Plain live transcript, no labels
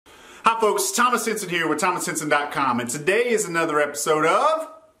folks, Thomas Henson here with thomashenson.com, and today is another episode of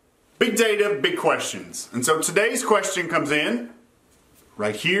Big Data, Big Questions. And so today's question comes in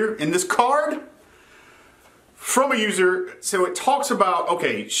right here in this card from a user. So it talks about,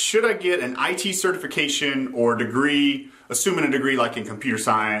 okay, should I get an IT certification or degree, assuming a degree like in computer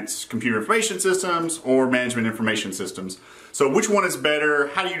science, computer information systems, or management information systems? So which one is better?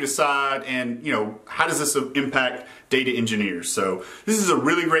 How do you decide? And how does this impact data engineers? So this is a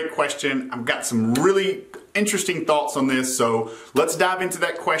really great question. I've got some really interesting thoughts on this. So let's dive into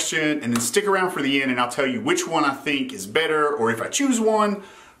that question and then stick around for the end, and I'll tell you which one I think is better, or if I choose one,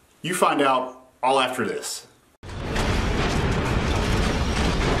 you find out all after this.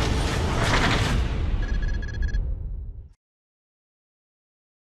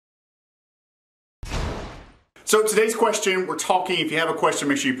 So today's question, we're talking, if you have a question,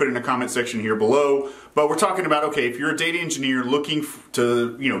 make sure you put it in the comment section here below. But we're talking about, okay, if you're a data engineer looking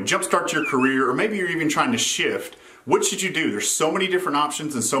to, jumpstart your career, or maybe you're even trying to shift, what should you do? There's so many different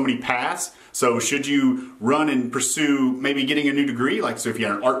options and so many paths. So should you run and pursue maybe getting a new degree? Like, so if you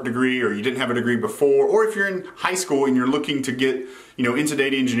had an art degree or you didn't have a degree before, or if you're in high school and you're looking to get, into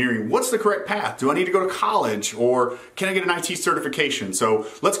data engineering, what's the correct path? Do I need to go to college, or can I get an IT certification? So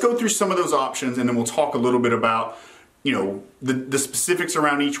let's go through some of those options, and then we'll talk a little bit about, the specifics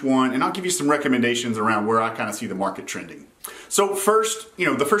around each one, and I'll give you some recommendations around where I kind of see the market trending. So first,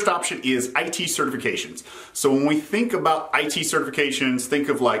 the first option is IT certifications. So when we think about IT certifications, think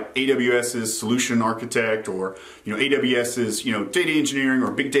of like AWS's solution architect, or AWS's data engineering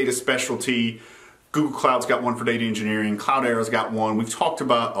or big data specialty. Google Cloud's got one for data engineering. Cloudera's got one. We've talked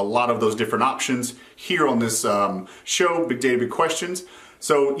about a lot of those different options here on this show, Big Data, Big Questions.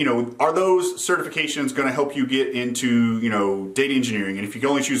 So, are those certifications going to help you get into, data engineering? And if you can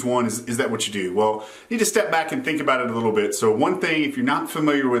only choose one, is that what you do? Well, you need to step back and think about it a little bit. So one thing, if you're not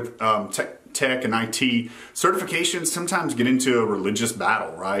familiar with tech and IT, certifications sometimes get into a religious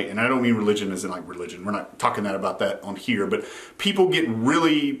battle, right? And I don't mean religion as in like religion. We're not talking about that on here, but people get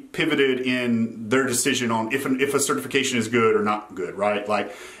really pivoted in their decision on if a certification is good or not good, right?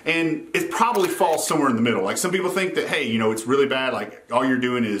 And it probably falls somewhere in the middle. Like, some people think that, hey, it's really bad. Like, all you're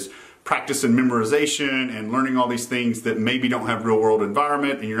doing is practice and memorization and learning all these things that maybe don't have real world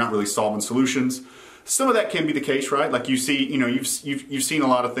environment, and you're not really solving solutions. Some of that can be the case, right? Like, you see, you've seen a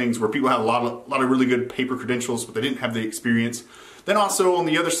lot of things where people have a lot of really good paper credentials, but they didn't have the experience. Then also on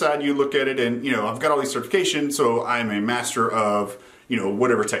the other side, you look at it and, I've got all these certifications, so I'm a master of,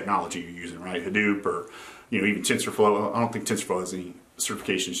 whatever technology you're using, right? Hadoop, or, even TensorFlow. I don't think TensorFlow has any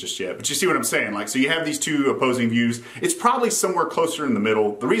certifications just yet, but you see what I'm saying? Like, so you have these two opposing views. It's probably somewhere closer in the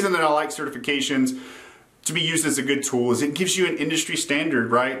middle. The reason that I like certifications to be used as a good tool is it gives you an industry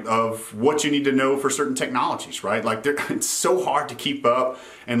standard, right, of what you need to know for certain technologies, right? Like, it's so hard to keep up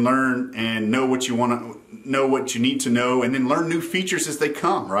and learn and know what you want to know, what you need to know, and then learn new features as they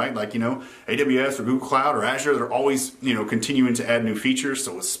come, right? Like, AWS or Google Cloud or Azure, they're always, continuing to add new features.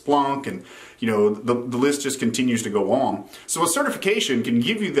 So with Splunk, and, the list just continues to go on. So a certification can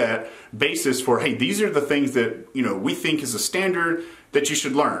give you that basis for, hey, these are the things that, we think is a standard that you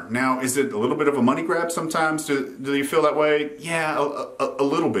should learn. Now, is it a little bit of a money grab sometimes? Do you feel that way? Yeah, a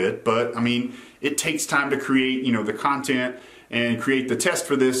little bit, but I mean, it takes time to create, the content and create the test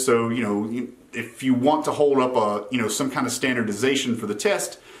for this. So, if you want to hold up a, some kind of standardization for the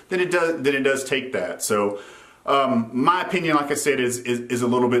test, then it does take that. So, my opinion, like I said, is a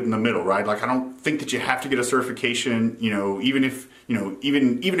little bit in the middle, right? Like, I don't think that you have to get a certification, even if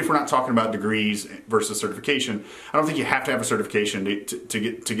we're not talking about degrees versus certification, I don't think you have to have a certification to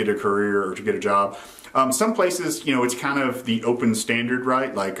get a career or to get a job. Some places, it's kind of the open standard,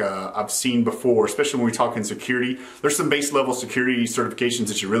 right? Like, I've seen before, especially when we talk in security, there's some base level security certifications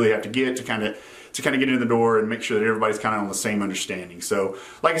that you really have to get to kind of get in the door and make sure that everybody's kind of on the same understanding. So,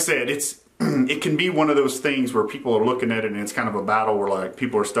 like I said, it can be one of those things where people are looking at it and it's kind of a battle where, like,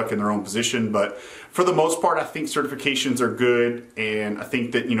 people are stuck in their own position. But for the most part, I think certifications are good, and I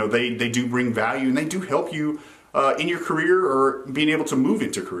think that, they do bring value, and they do help you in your career or being able to move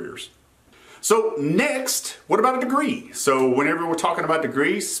into careers. So next, what about a degree? So whenever we're talking about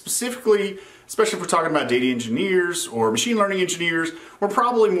degrees, specifically, especially if we're talking about data engineers or machine learning engineers, we're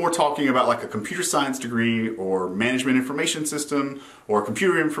probably more talking about like a computer science degree or management information system or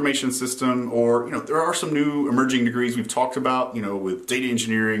computer information system, or, there are some new emerging degrees we've talked about, with data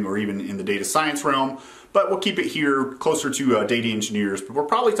engineering or even in the data science realm, but we'll keep it here closer to data engineers, but we're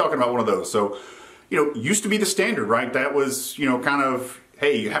probably talking about one of those. So, used to be the standard, right? That was, kind of,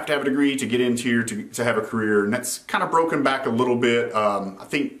 hey, you have to have a degree to get into here to have a career, and that's kind of broken back a little bit. I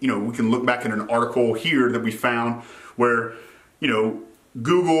think, we can look back at an article here that we found where,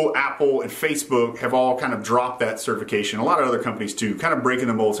 Google, Apple, and Facebook have all kind of dropped that certification. A lot of other companies too, kind of breaking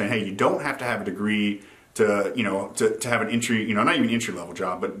the mold, saying, hey, you don't have to have a degree to, to have an entry, not even entry level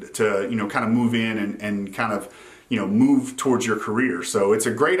job, but to, kind of move in and kind of, move towards your career. So it's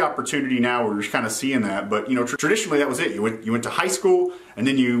a great opportunity now where you're kind of seeing that. But, traditionally that was it. You went to high school, and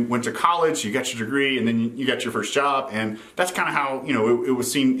then you went to college, you got your degree, and then you got your first job. And that's kind of how, it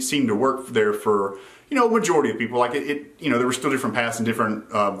was seemed to work there for, majority of people. Like there were still different paths and different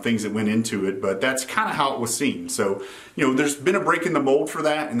things that went into it, but that's kind of how it was seen. So, there's been a break in the mold for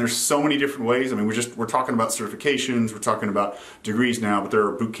that, and there's so many different ways. I mean, we're talking about certifications, we're talking about degrees now, but there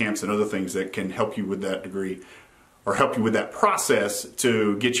are boot camps and other things that can help you with that degree or help you with that process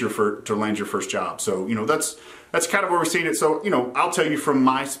to get to land your first job. So, that's kind of where we're seeing it. So, I'll tell you from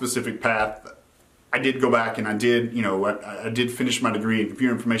my specific path, I did go back and I did, I did finish my degree in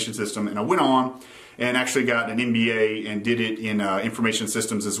computer information system, and I went on and actually got an MBA and did it in information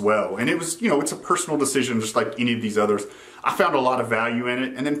systems as well. And it was, it's a personal decision just like any of these others. I found a lot of value in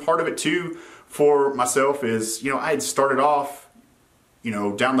it. And then part of it too for myself is, I had started off,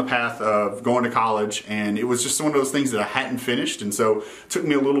 down the path of going to college, and it was just one of those things that I hadn't finished, and so it took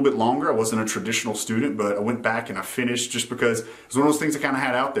me a little bit longer. I wasn't a traditional student, but I went back and I finished just because it was one of those things I kind of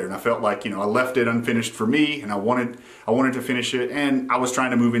had out there, and I felt like, I left it unfinished for me, and I wanted to finish it, and I was trying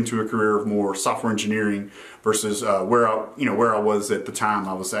to move into a career of more software engineering versus where I was at the time.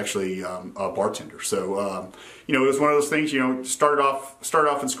 I was actually a bartender, so it was one of those things. Started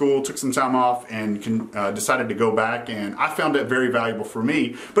off in school, took some time off, and decided to go back, and I found it very valuable for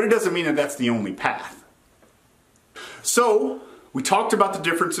me. But it doesn't mean that that's the only path. So we talked about the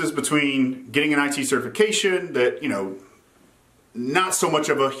differences between getting an IT certification that not so much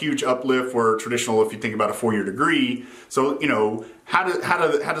of a huge uplift where traditional, if you think about a 4-year degree. So, how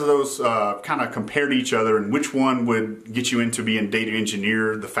do those kind of compare to each other, and which one would get you into being data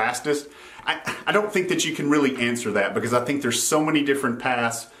engineer the fastest? I don't think that you can really answer that, because I think there's so many different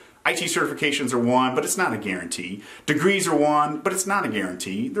paths. IT certifications are one, but it's not a guarantee. Degrees are one, but it's not a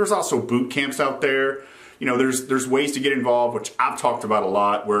guarantee. There's also boot camps out there. There's ways to get involved, which I've talked about a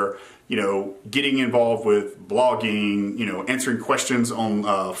lot, where getting involved with blogging, answering questions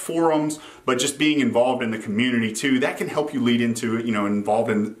on forums, but just being involved in the community too, that can help you lead into it,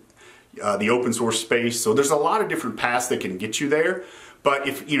 involved in the open source space. So there's a lot of different paths that can get you there. But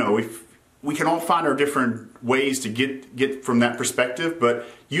if we can all find our different ways to get from that perspective, but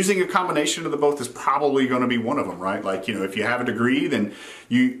using a combination of the both is probably going to be one of them, right? Like, if you have a degree, then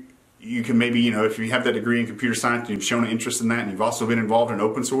you can maybe, if you have that degree in computer science and you've shown an interest in that, and you've also been involved in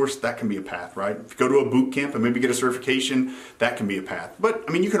open source, that can be a path, right? If you go to a boot camp and maybe get a certification, that can be a path. But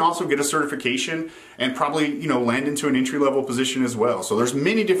I mean, you can also get a certification and probably, land into an entry-level position as well. So there's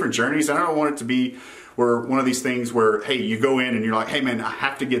many different journeys, and I don't want it to be where one of these things where, hey, you go in and you're like, hey man, I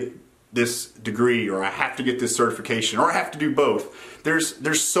have to get this degree, or I have to get this certification, or I have to do both.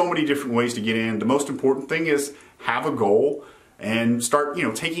 There's so many different ways to get in. The most important thing is have a goal and start,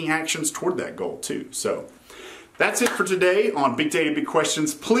 taking actions toward that goal too. So that's it for today on Big Data, Big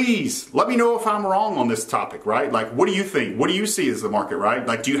Questions. Please let me know if I'm wrong on this topic, right? Like, what do you think? What do you see as the market, right?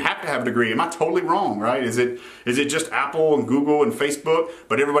 Like, do you have to have a degree? Am I totally wrong, right? Is it just Apple and Google and Facebook,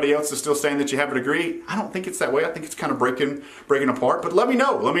 but everybody else is still saying that you have a degree? I don't think it's that way. I think it's kind of breaking apart. But let me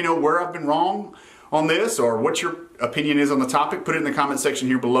know. Let me know where I've been wrong on this, or what your opinion is on the topic. Put it in the comment section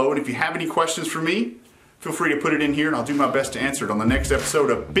here below. And if you have any questions for me, feel free to put it in here, and I'll do my best to answer it on the next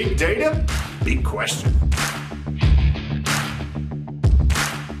episode of Big Data, Big Question.